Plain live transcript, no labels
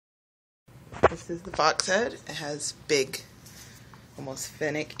This is the fox head. It has big, almost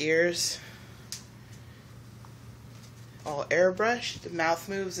finnick ears. All airbrushed. The mouth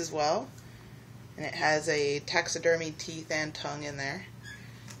moves as well. And it has a taxidermied teeth and tongue in there.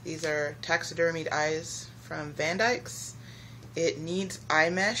 These are taxidermied eyes from Van Dyke's. It needs eye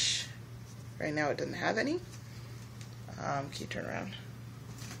mesh. Right now it doesn't have any. Can you turn around?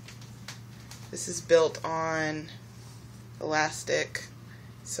 This is built on elastic,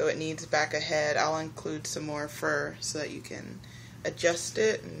 so it needs back a head. I'll include some more fur so that you can adjust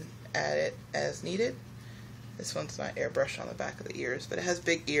it and add it as needed. This one's not airbrushed on the back of the ears, but it has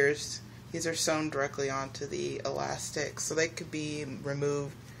big ears. These are sewn directly onto the elastic, so they could be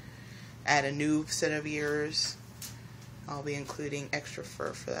removed, add a new set of ears. I'll be including extra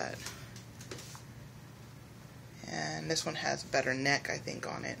fur for that. And this one has better neck, I think,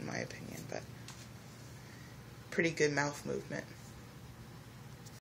 on it, in my opinion, but pretty good mouth movement.